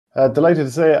Delighted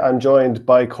to say I'm joined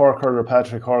by Cork hurler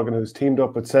Patrick Horgan, who's teamed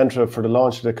up with Centra for the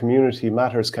launch of the Community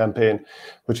Matters campaign,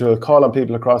 which will call on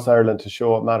people across Ireland to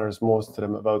show what matters most to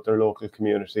them about their local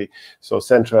community. So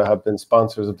Centra have been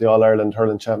sponsors of the All-Ireland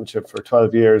Hurling Championship for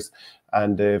 12 years,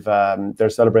 and they're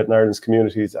celebrating Ireland's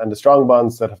communities and the strong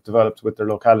bonds that have developed with their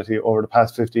locality over the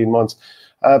past 15 months.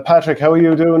 Patrick, how are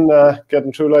you doing?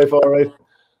 Getting through life all right?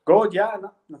 Good, yeah,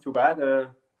 not too bad.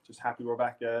 Just happy we're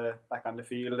back on the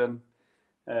field, and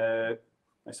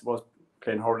I suppose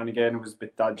playing hurling again. It was a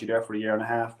bit dodgy there for a year and a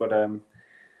half, but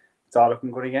it's all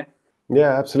looking good again.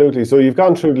 Yeah, absolutely. So you've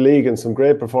gone through the league and some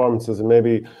great performances, and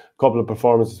maybe a couple of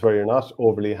performances where you're not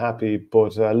overly happy,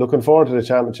 but looking forward to the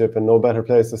championship, and no better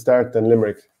place to start than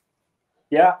Limerick.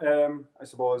 Yeah, I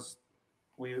suppose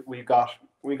we got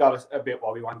a bit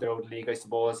what we wanted out of the league. I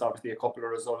suppose obviously a couple of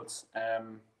results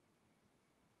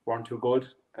weren't too good.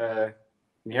 Can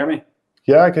you hear me?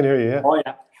 Yeah, I can hear you. Yeah. Oh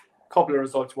yeah. Couple of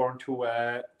results weren't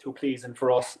too pleasing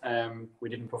for us. We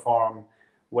didn't perform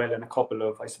well in a couple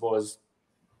of, I suppose,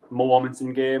 moments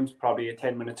in games, probably a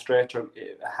 10-minute stretch or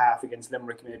a half against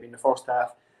Limerick maybe in the first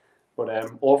half. But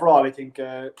overall, I think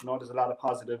there's a lot of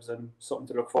positives and something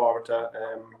to look forward to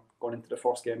going into the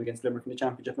first game against Limerick in the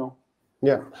championship now.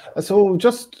 Yeah. So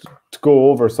just to go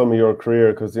over some of your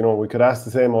career, because we could ask the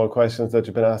same old questions that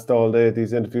you've been asked all day at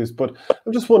these interviews, but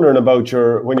I'm just wondering about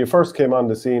when you first came on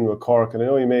the scene with Cork, and I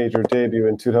know you made your debut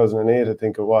in 2008, I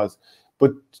think it was,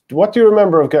 but what do you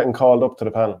remember of getting called up to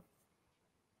the panel?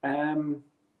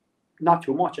 Not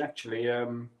too much, actually.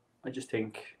 I just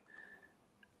think,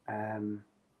 I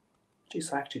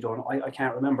actually don't know. I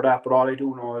can't remember that, but all I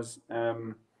do know is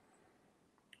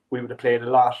we would have played a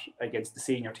lot against the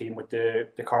senior team with the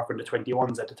Cork under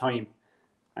 21s at the time,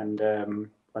 and I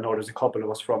know there's a couple of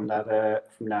us from that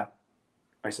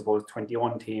I suppose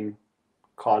 21 team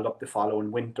called up the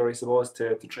following winter, I suppose,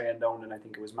 to train down, and I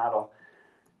think it was Mallow.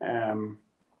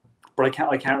 But I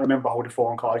can't remember how the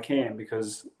phone call came,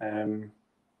 because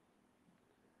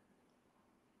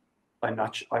I'm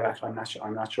not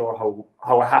sure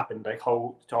how it happened, like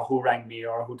who rang me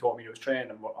or who told me he was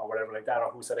training or whatever like that,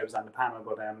 or who said I was on the panel.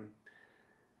 But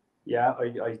yeah,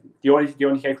 the only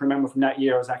thing I can remember from that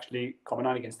year was actually coming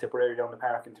on against Tipperary down the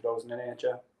park in 2008.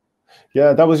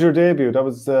 Yeah, that was your debut. That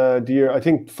was the year, I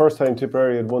think, first time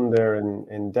Tipperary had won there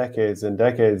in decades and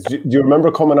decades. Do you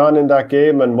remember coming on in that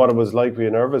game and what it was like? Were you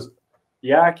nervous?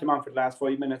 Yeah, I came on for the last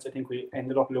 5 minutes. I think we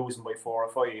ended up losing by 4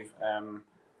 or 5.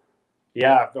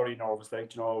 Yeah, very nervous.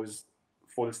 Like, it was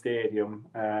full stadium.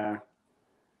 There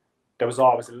was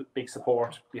always a big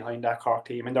support behind that Cork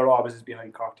team, and there always is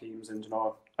behind Cork teams. And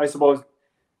I suppose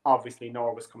obviously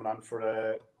nervous coming on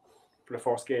for the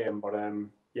first game, but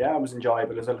yeah, it was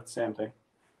enjoyable as well at the same time.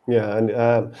 Yeah,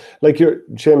 and like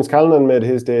Seamus Callanan made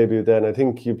his debut then. I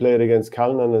think you played against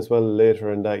Callanan as well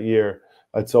later in that year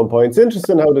at some point. It's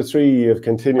interesting how the three have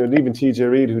continued, even TJ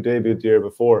Reid, who debuted the year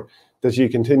before, that you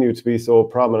continue to be so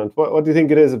prominent. What do you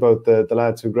think it is about the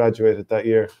lads who graduated that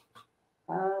year?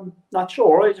 Not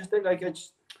sure. I just think I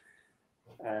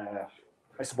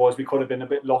suppose we could have been a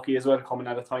bit lucky as well, coming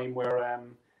at a time where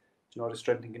the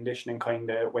strength and conditioning kind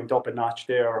of went up a notch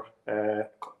there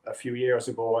a few years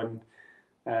ago, and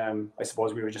I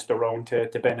suppose we were just around to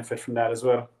benefit from that as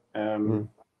well.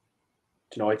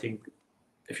 I think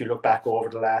if you look back over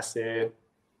the last 12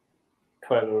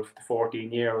 to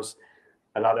 14 years,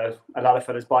 a lot of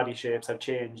fellas' body shapes have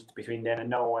changed between then and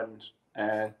now, and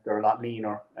they're a lot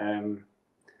leaner. And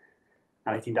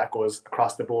I think that goes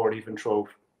across the board, even through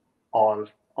all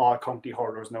county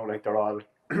hurlers now. Like, they're all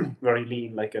very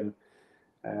lean, like, and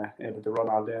able to run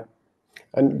all day.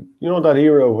 And that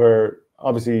era where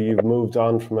obviously you've moved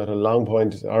on from it a long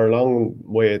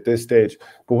way at this stage,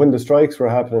 but when the strikes were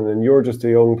happening and you're just a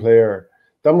young player,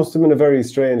 that must have been a very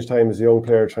strange time as a young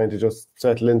player, trying to just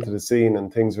settle into the scene,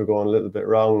 and things were going a little bit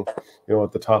wrong,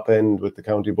 at the top end with the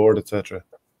county board, etc.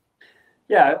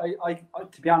 Yeah, I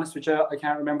to be honest with you, I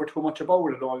can't remember too much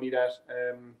about it. Only that,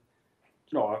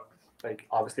 like,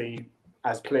 obviously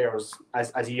as players,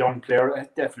 as a young player,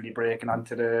 definitely breaking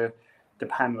onto the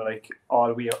panel. Like,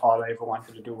 all I ever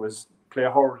wanted to do was play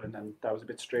hurling, and that was a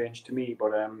bit strange to me.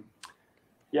 But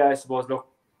yeah, I suppose, look,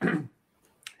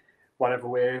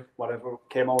 whatever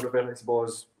came out of it, I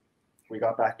suppose we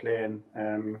got back playing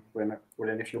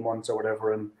within a few months or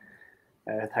whatever, and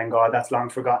thank God that's long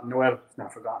forgotten. Well, it's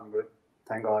not forgotten, but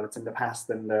thank God it's in the past,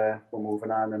 and we're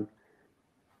moving on. And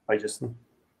I just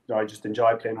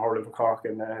enjoy playing hurling for Cork,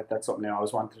 and that's something I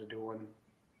always wanted to do.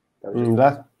 And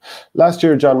that last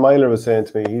year, John Myler was saying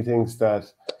to me, he thinks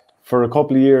that for a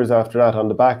couple of years after that, on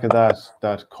the back of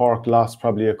that Cork lost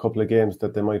probably a couple of games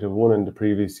that they might have won in the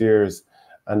previous years.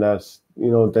 and that,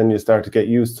 you know, then you start to get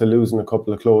used to losing a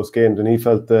couple of close games. And he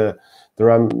felt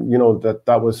you know,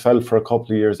 that was felt for a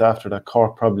couple of years after that.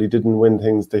 Cork probably didn't win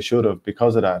things they should have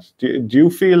because of that. Do you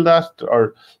feel that,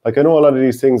 or like, I know a lot of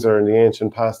these things are in the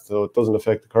ancient past, so it doesn't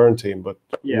affect the current team, but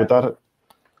would that?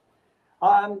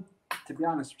 To be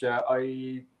honest with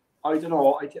you, I don't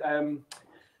know.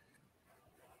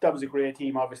 That was a great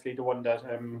team, obviously, the one that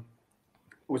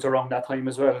was around that time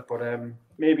as well. But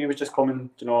maybe it was just coming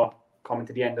to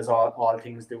the end, as all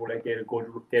things. They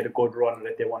had a good run.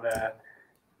 Like, they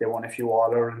won a few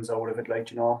All-Irelands out of it.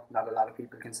 Like, you know, not a lot of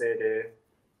people can say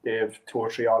they have 2 or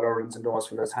 3 All-Irelands, and those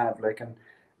fellas have. Like, and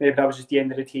maybe that was just the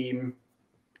end of the team,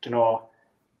 you know,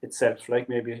 itself. Like,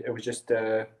 maybe it was just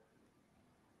that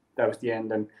was the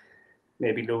end, and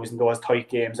maybe losing those tight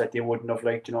games that they wouldn't have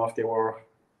liked, you know, if they were,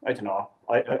 I don't know.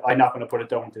 I'm not going to put it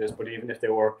down to this, but even if they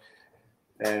were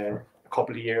a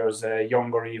couple of years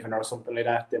younger, even, or something like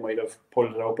that, they might have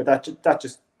pulled it out. But that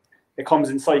just it comes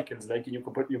in cycles. Like, and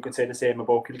you could say the same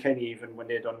about Kilkenny, even when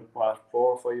they done 4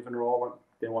 or 5 in a row.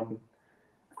 They won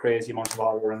a crazy amount of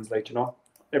All-Irelands. Like, you know,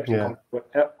 everything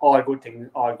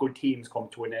all good teams come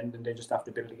to an end, and they just have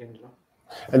to build again. You know.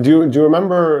 And do you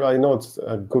remember, I know it's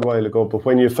a good while ago, but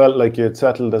when you felt like you had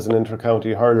settled as an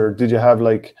inter-county hurler, did you have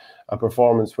like a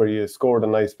performance where you scored a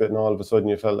nice bit and all of a sudden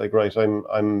you felt like, right,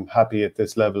 I'm happy at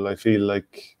this level, I feel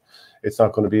like it's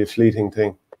not going to be a fleeting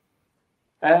thing?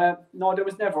 No, there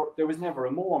was never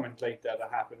a moment like that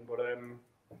happened, but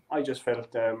I just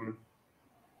felt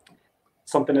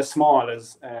something as small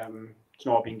as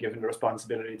you know, being given the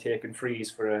responsibility of taking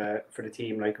frees for the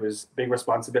team. Like, it was a big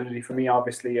responsibility for me,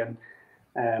 obviously, and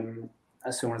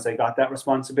as soon as I got that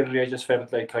responsibility, I just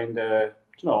felt like, kind of,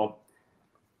 you know,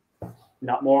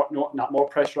 not more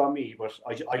pressure on me, but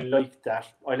I like that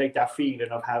feeling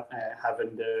of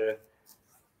having the,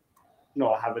 you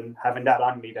know, having that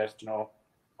on me, that, you know,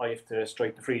 I have to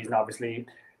strike the frees. And obviously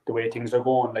the way things are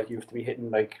going, like, you have to be hitting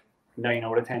like 9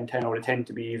 out of 10, 10 out of 10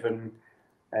 to be even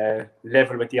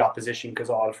level with the opposition, because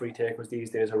all free takers these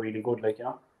days are really good, like, you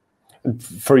know.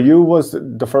 For you, was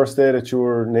the first day that you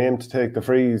were named to take the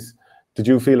frees, did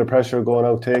you feel a pressure going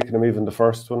out taking them, even the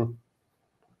first one?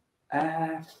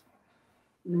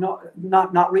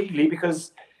 Not really,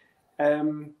 because I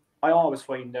always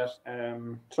find that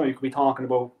so you could be talking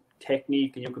about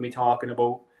technique and you could be talking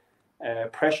about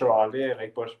pressure all day,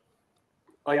 like, but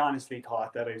I honestly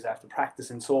thought that I was after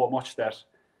practicing so much that,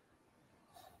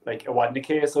 like, it wasn't a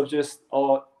case of just,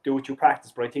 oh, do what you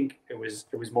practice, but I think it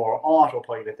was more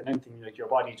autopilot than anything. Like, your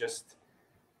body just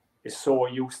is so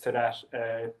used to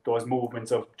that, those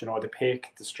movements of, you know, the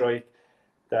pick, the strike,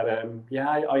 that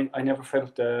I never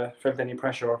felt any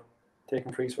pressure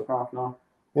taking frees for Cork, no.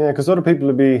 Yeah, because other people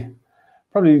would be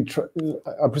probably,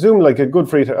 I presume, like a good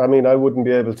free. I mean, I wouldn't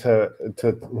be able to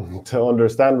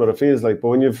understand what it feels like, but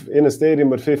when you've in a stadium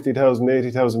with 50,000,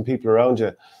 80,000 people around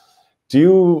you, do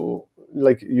you,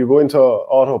 like, you go into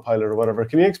autopilot or whatever?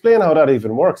 Can you explain how that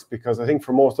even works? Because I think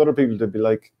for most other people, they'd be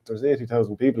like, there's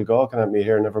 80,000 people gawking at me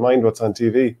here, never mind what's on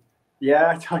TV.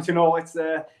 Yeah, you know, it's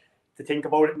to think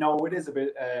about it now, it is a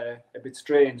bit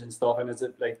strange and stuff, and is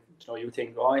it, like, you know, you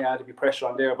think, oh yeah, there'd be pressure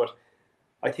on there, but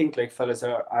I think, like, fellas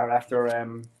are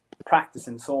after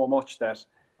practicing so much that,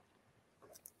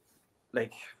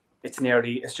 like, it's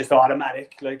just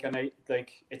automatic, like, and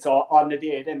it's all on the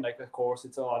day then. Like, of course,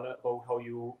 it's all about how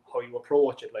you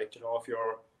approach it. Like, you know,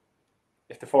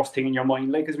 if the first thing in your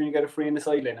mind, like, is when you get a free in the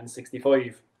sideline and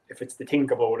 65, if it's to think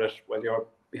about it while you're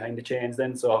behind the chains,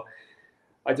 then, so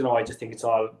I don't know, I just think it's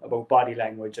all about body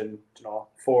language and, you know,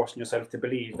 forcing yourself to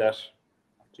believe that,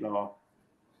 you know,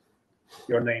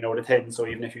 you're 9 out of 10, so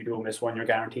even if you do miss one, you're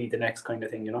guaranteed the next, kind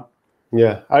of thing, you know.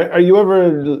 Yeah. Do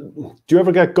you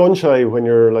ever get gun shy when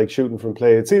you're, like, shooting from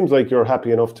play? It seems like you're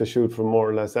happy enough to shoot from more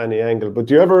or less any angle, but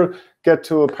do you ever get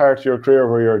to a part of your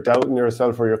career where you're doubting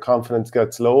yourself, or your confidence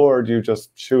gets low, or do you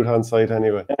just shoot on sight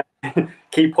anyway?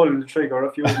 Keep pulling the trigger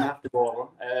if you wouldn't have to go over.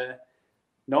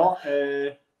 No,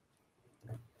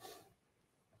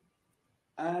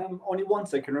 only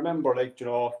once I can remember, like, you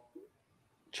know,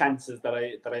 chances that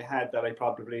I had that I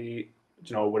probably,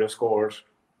 you know, would have scored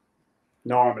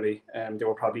normally. They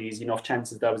were probably easy enough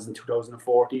chances. That was in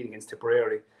 2014 against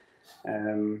Tipperary.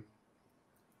 The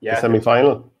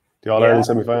semi-final, the All-Ireland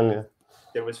semi-final. Yeah,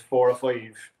 there was 4 or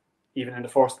 5, even in the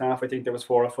first half. I think there was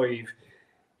 4 or 5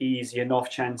 easy enough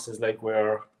chances, like,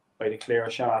 where I had a clear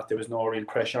shot, there was no real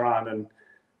pressure on, and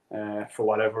for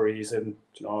whatever reason,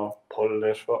 you know, pulled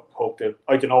it, hoped it.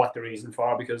 I don't know what the reason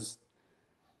for, because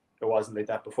it wasn't like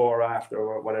that before or after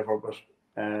or whatever, but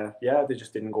yeah, they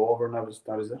just didn't go over, and that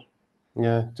was it.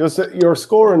 Yeah, just your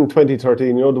score in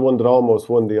 2013, the one that almost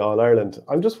won the All-Ireland.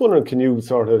 I'm just wondering, can you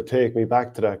sort of take me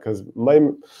back to that? Because I've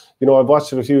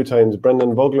watched it a few times.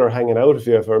 Brendan Bugler hanging out of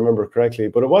you, if I remember correctly.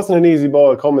 But it wasn't an easy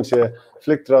ball coming to you,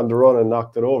 flicked it on the run and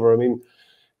knocked it over. I mean,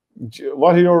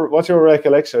 what's your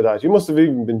recollection of that? You must have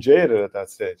even been jaded at that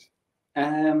stage.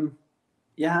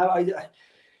 Yeah,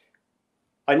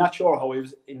 I'm not sure how I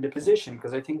was in the position,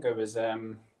 because I think I was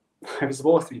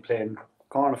supposed to be playing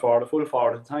corner forward, full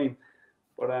forward at the time.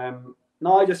 But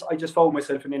no, I just found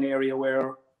myself in an area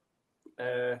where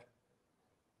I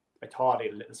thought I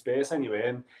had a little space anyway,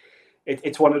 and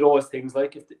it's one of those things,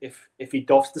 like if he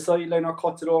duffs the sideline or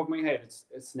cuts it over my head,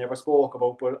 it's never spoke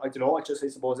about. But I don't know, I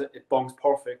suppose it bounced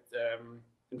perfect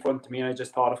in front of me, and I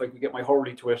just thought if I could get my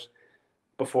hurley to it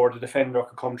before the defender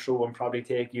could come through and probably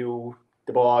take the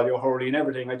ball, your hurley and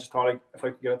everything, I just thought if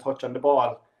I could get a touch on the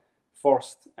ball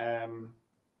first,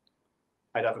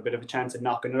 I'd have a bit of a chance of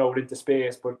knocking it out into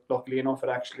space. But luckily enough,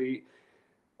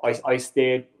 I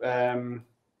stayed,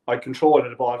 I controlled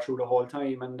the ball through the whole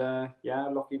time, and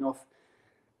lucky enough,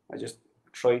 I just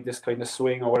tried this kind of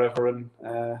swing or whatever, and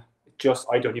I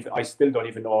still don't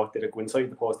even know, did it go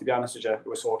inside the post, to be honest with you. It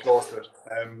was so close to it.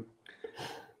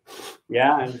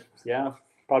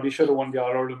 Probably should have won the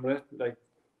All-Ireland with it. Like,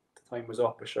 the time was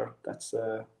up, for sure. That's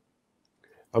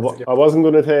I wasn't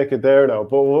going to take it there now,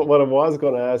 but what I was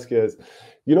going to ask you is,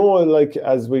 like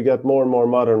as we get more and more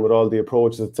modern with all the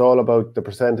approaches, it's all about the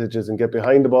percentages and get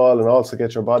behind the ball and also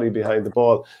get your body behind the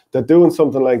ball. That doing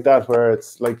something like that, where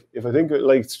it's like, if I think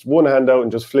like one hand out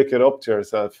and just flick it up to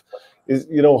yourself, is,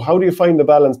 how do you find the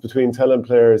balance between telling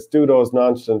players do those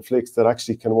nonchalant flicks that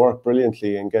actually can work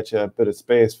brilliantly and get you a bit of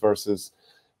space versus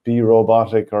be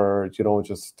robotic or,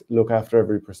 just look after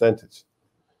every percentage?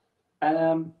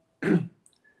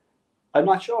 I'm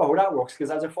not sure how that works,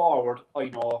 because as a forward, I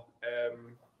know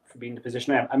for being the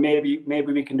position I am, and maybe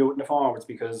we can do it in the forwards,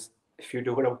 because if you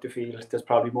do it out the field, there's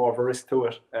probably more of a risk to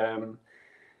it.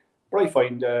 But I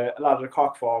find a lot of the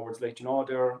Cork forwards, like,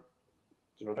 their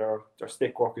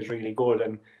stick work is really good,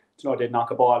 and they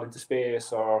knock a ball into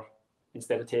space, or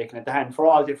instead of taking it the hand, for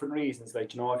all different reasons.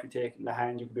 Like, if you take it in the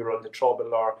hand, you could be running into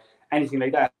trouble or anything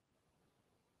like that.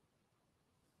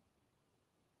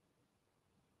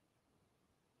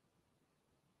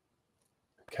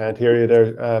 Can't hear you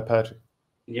there, Patrick.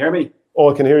 Can you hear me?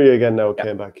 Oh, I can hear you again now. It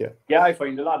came back, yeah. Yeah, I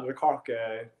find a lot of the Cork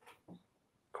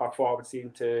forwards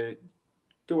seem to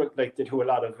do it, like they do a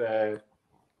lot of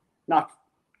not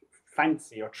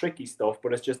fancy or tricky stuff,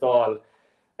 but it's just all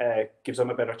gives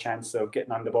them a better chance of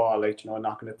getting on the ball, like,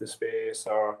 knocking it to space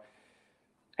or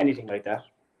anything like that.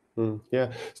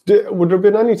 Yeah. Would there have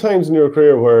been any times in your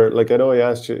career where, like, I know I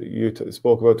asked you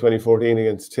spoke about 2014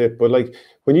 against Tip, but like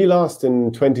when you lost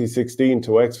in 2016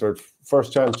 to Wexford,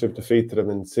 first championship defeat to them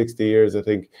in 60 years, I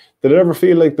think, did it ever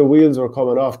feel like the wheels were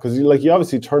coming off? Because you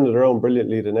obviously turned it around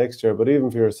brilliantly the next year, but even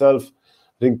for yourself,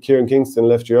 I think Kieran Kingston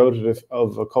left you out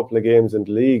of a couple of games in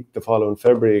the league the following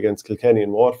February against Kilkenny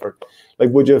and Waterford.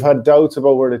 Like, would you have had doubts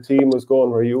about where the team was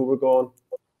going, where you were going?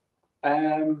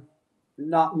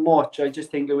 Not much. I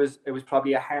just think it was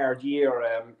probably a hard year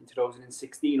in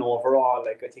 2016 overall.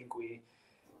 Like, I think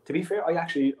to be fair, I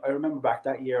remember back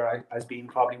that year as being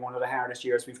probably one of the hardest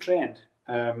years we've trained.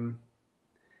 And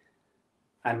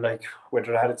like,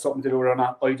 whether it had something to do with it or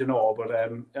not, I don't know. But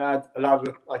a lot of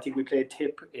it, I think we played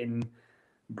Tip in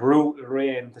brutal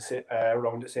rain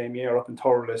around the same year up in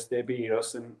Thurles. They beat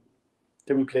us, and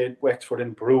then we played Wexford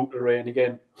in brutal rain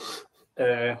again.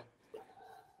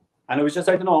 And it was just,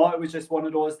 I don't know, it was just one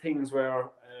of those things where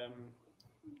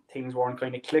things weren't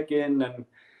kind of clicking, and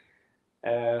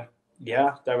I'm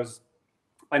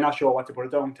not sure what to put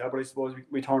it down to, but I suppose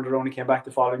we turned around and came back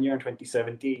the following year in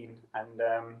 2017, and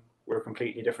we were a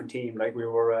completely different team. Like, we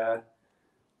were,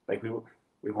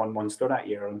 we won Munster that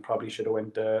year and probably should have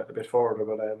went a bit further,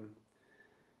 but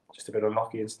just a bit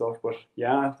unlucky and stuff. But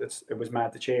yeah, it was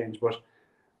mad to change. But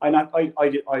I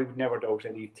would never doubt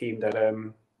any team that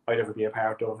I'd ever be a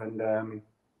part of, and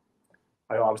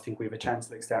I always think we have a chance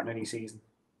like starting any season.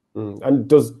 And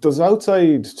does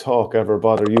outside talk ever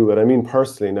bother you? And I mean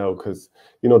personally now, because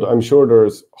I'm sure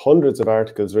there's hundreds of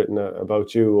articles written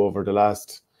about you over the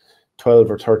last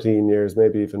 12 or 13 years,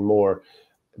 maybe even more.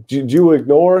 Do you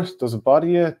ignore it? Does it bother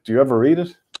you? Do you ever read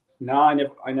it? No, I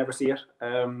never see it.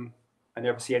 I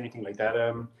never see anything like that.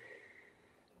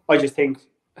 I just think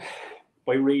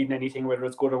by reading anything, whether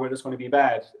it's good or whether it's going to be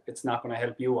bad, it's not going to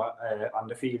help you on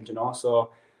the field,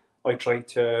 So I try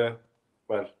to,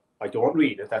 I don't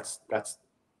read it. That's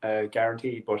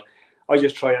guaranteed. But I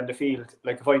just try on the field.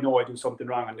 Like, if I know I do something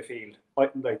wrong on the field,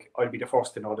 I'll be the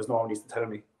first to know. There's no one needs to tell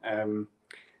me. And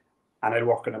I'll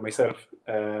work on it myself.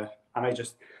 and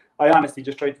I honestly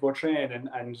just tried to go training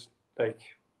and like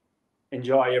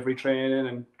enjoy every training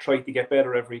and try to get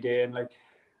better every day. And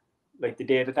like the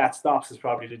day that stops is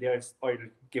probably the day I'll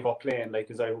give up playing, like,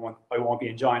 because I won't be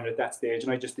enjoying it at that stage.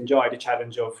 And I just enjoy the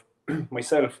challenge of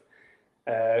myself,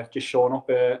 just showing up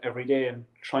every day and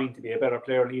trying to be a better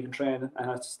player, leaving training,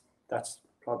 and that's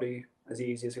probably as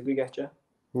easy as it will get you.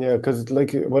 Yeah, because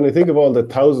like when I think of all the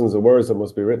thousands of words that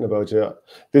must be written about you,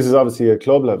 this is obviously a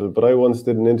club level, but I once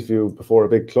did an interview before a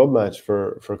big club match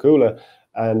for Kula,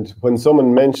 and when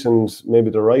someone mentioned maybe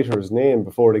the writer's name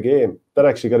before the game, that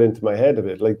actually got into my head a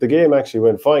bit. Like the game actually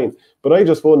went fine, but I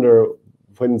just wonder,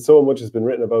 when so much has been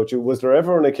written about you, was there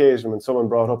ever an occasion when someone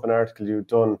brought up an article you'd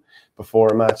done before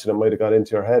a match and it might have got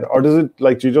into your head, or does it,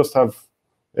 like, do you just have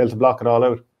able to block it all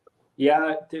out?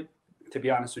 Yeah, to be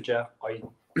honest with you,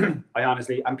 I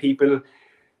honestly, and people,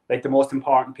 like the most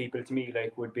important people to me,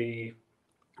 like, would be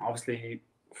obviously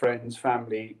friends,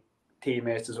 family,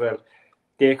 teammates as well.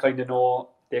 They kind of know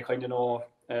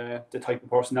the type of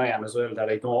person I am as well, that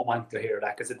I don't want to hear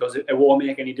that, because it won't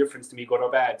make any difference to me, good or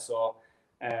bad. So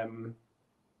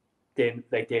they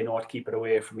know to keep it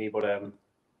away from me, but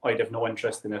I'd have no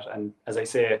interest in it. And as I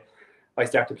say, I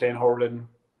started playing hurling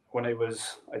when I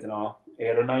was, I don't know,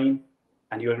 8 or 9.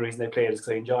 And the only reason I played is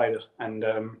because I enjoyed it. And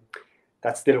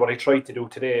that's still what I try to do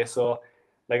today. So,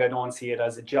 like, I don't see it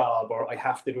as a job or I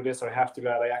have to do this or I have to do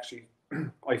that.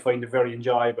 I find it very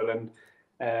enjoyable.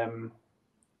 And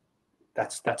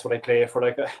that's what I play for.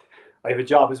 Like, I have a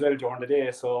job as well during the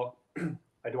day. So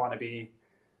I don't want to be,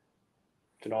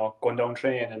 going down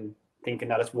training and thinking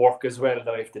that it's work as well,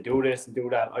 that I have to do this and do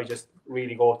that. I just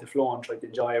really go with the flow and try to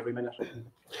enjoy every minute.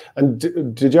 And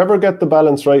did you ever get the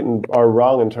balance right or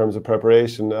wrong in terms of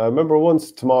preparation? I remember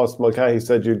once Tomas Mulcahy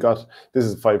said this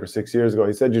is 5 or 6 years ago,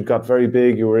 he said you'd got very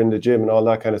big, you were in the gym and all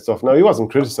that kind of stuff. Now, he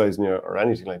wasn't criticising you or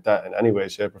anything like that in any way,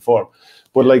 shape or form.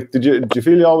 But like, did you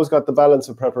feel you always got the balance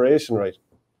of preparation right?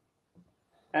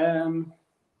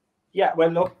 Yeah, well,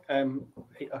 look, a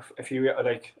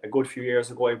good few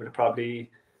years ago, I would have probably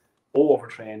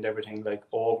overtrained everything, like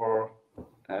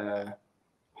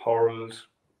hurled,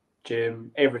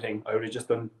 gym, everything. I would have just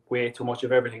done way too much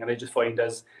of everything, and I just find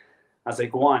as I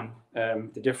go on,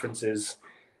 the difference is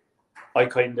I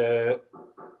kind of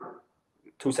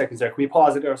 2 seconds there. Can we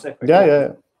pause it there a second?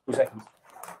 Yeah. 2 seconds.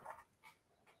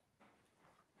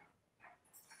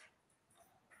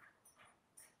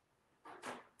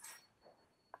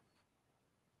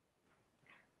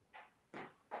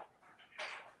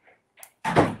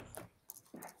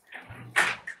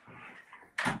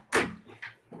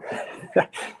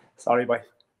 Sorry, boy.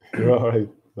 You're all right.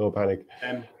 No panic.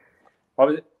 What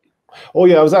was it? Oh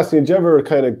yeah, I was asking, did you ever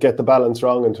kind of get the balance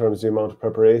wrong in terms of the amount of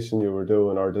preparation you were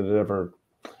doing, or did you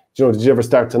ever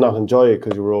start to not enjoy it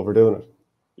because you were overdoing it?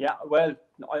 Yeah, well,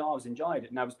 I always enjoyed it,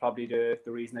 and that was probably the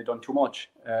reason I'd done too much.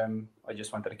 I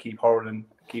just wanted to keep hurling,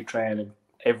 keep training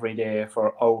every day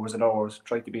for hours and hours.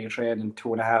 Tried to be training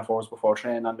 2.5 hours before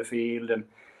training on the field and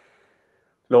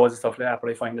loads of stuff like that. But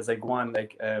I find as I go on,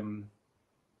 like,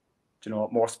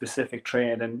 more specific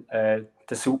training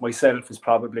to suit myself is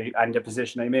probably, and the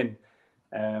position I'm in,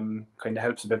 kind of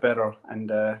helps a bit better. And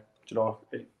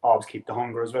it always keep the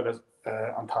hunger as well as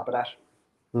on top of that.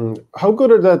 How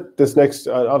good are this next,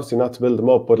 obviously not to build them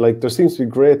up, but like there seems to be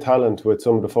great talent with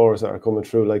some of the forwards that are coming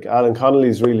through. Like Alan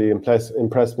Connolly's really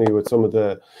impressed me with some of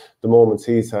the moments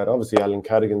he's had. Obviously Alan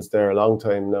Cadigan's there a long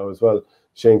time now as well.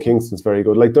 Shane Kingston's very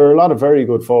good. Like there are a lot of very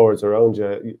good forwards around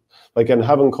you. Like, and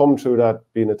having come through that,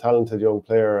 being a talented young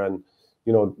player and,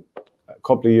 a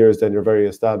couple of years then you're very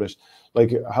established.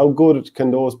 Like, how good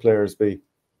can those players be?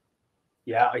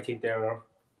 Yeah, I think they're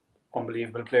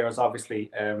unbelievable players,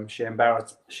 obviously. Shane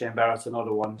Barrett's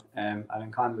another one.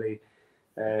 Alan Connolly,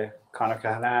 Conor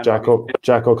Cahalan.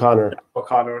 Jack O'Connor.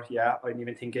 O'Connor, yeah. I didn't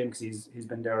even think him because he's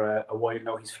been there a while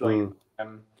now. He's flying.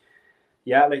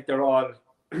 Yeah, like they're all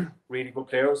really good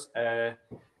players.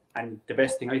 And the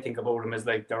best thing I think about them is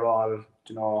like they're all,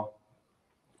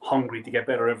 hungry to get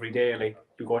better every day. Like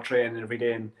you go training every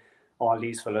day, and all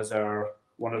these fellas are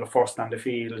one of the first on the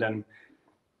field and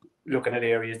looking at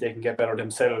areas they can get better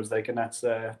themselves. Like, and that's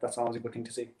always a good thing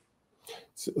to see.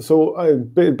 So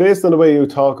based on the way you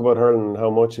talk about hurling and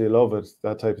how much you love it,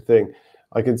 that type of thing,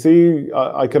 I can see,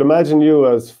 I could imagine you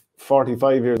as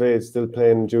 45 years of age still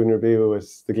playing junior B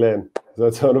with the Glen.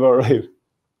 Does that sound about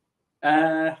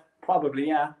right? Probably,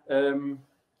 yeah.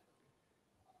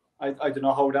 I don't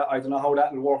know how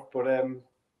that will work, but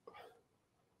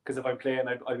because if I'm playing,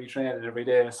 I'll be training every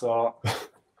day. So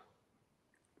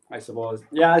I suppose,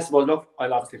 look,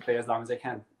 I'll obviously play as long as I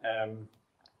can,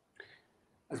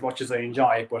 as much as I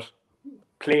enjoy it. But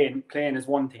playing is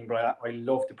one thing, but I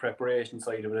love the preparation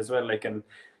side of it as well. Like, and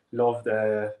love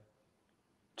the,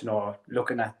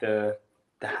 looking at the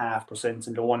 0.5%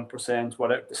 and the 1%,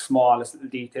 whatever, the smallest little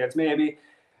details. Maybe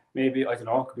I don't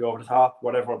know, could be over the top,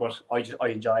 whatever. But I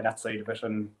enjoy that side of it,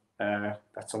 and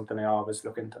that's something I always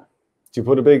look into. Do you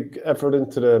put a big effort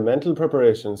into the mental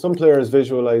preparation? Some players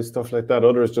visualize stuff like that.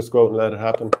 Others just go out and let it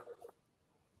happen.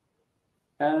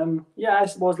 Yeah, I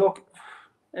suppose. Look,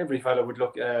 every fellow would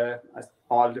look at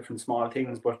all different small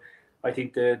things, but I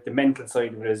think the mental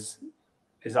side of it is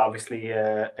obviously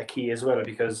a key as well,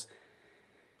 because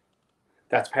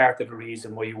that's part of the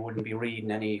reason why you wouldn't be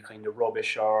reading any kind of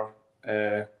rubbish or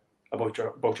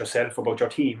about yourself, about your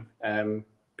team,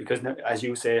 because as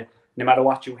you say, no matter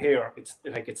what you hear, it's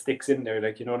like it sticks in there,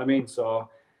 like, you know what I mean. So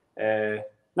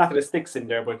not that it sticks in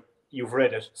there, but you've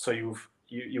read it, so you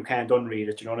can't unread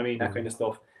it, you know what I mean, that kind of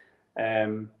stuff.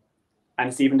 And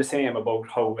it's even the same about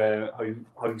how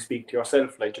you speak to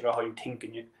yourself, like, how you think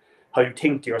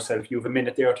to yourself. You have a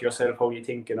minute there to yourself, how you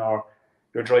thinking, or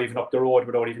you're driving up the road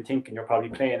without even thinking. You're probably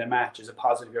playing a match. Is it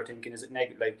positive you're thinking? Is it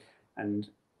negative? Like, and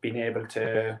being able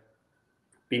to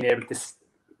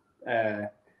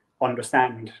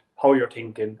understand how you're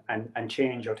thinking and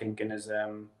change your thinking is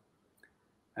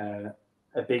a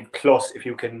big plus if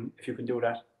you can do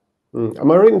that.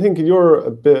 Am I right in thinking you're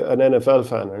a bit an NFL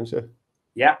fan, aren't you?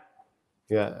 Yeah.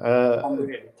 Yeah.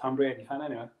 Tom Brady fan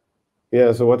anyway.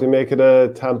 Yeah. So what do you make of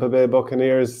the Tampa Bay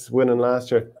Buccaneers winning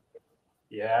last year?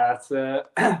 Yeah, it's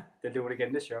they'll do it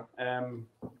again this year. Do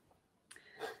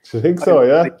you think so?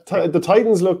 Yeah. The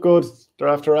Titans look good. They're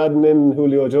after adding in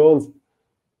Julio Jones.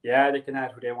 Yeah, they can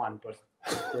add who they want, but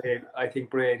I think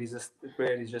Brady's just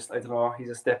I don't know. He's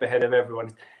a step ahead of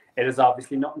everyone. It has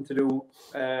obviously nothing to do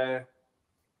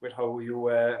with how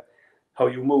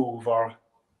you move or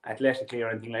athletically or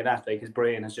anything like that. Like, his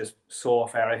brain is just so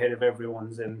far ahead of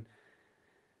everyone's in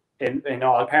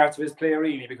all parts of his play,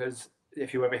 really. Because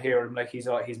if you ever hear him, like, he's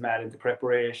mad into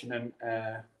preparation and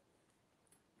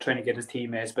trying to get his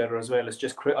teammates better as well. It's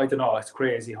just I don't know. It's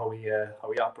crazy how he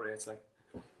operates, like.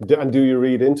 And do you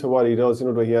read into what he does?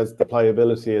 That he has the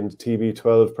pliability and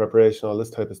TB12 preparation, all this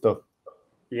type of stuff.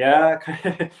 Yeah,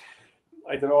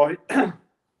 I don't know.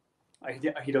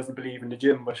 He doesn't believe in the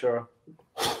gym, but sure.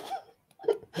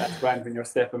 That's grand when you're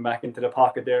stepping back into the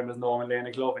pocket there and there's no one laying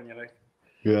a glove in you, like.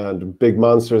 Yeah, and the big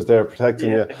monsters there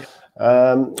protecting you.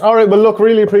 All right, well, look,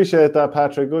 really appreciate that,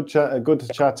 Patrick. Good to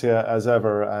chat to you as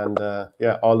ever, and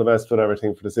all the best with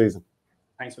everything for the season.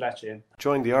 Thanks for that, Shane.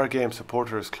 Join the Our Game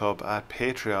Supporters Club at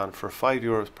Patreon for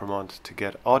 €5 per month to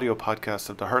get audio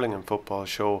podcasts of the Hurling and Football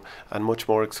Show and much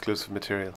more exclusive material.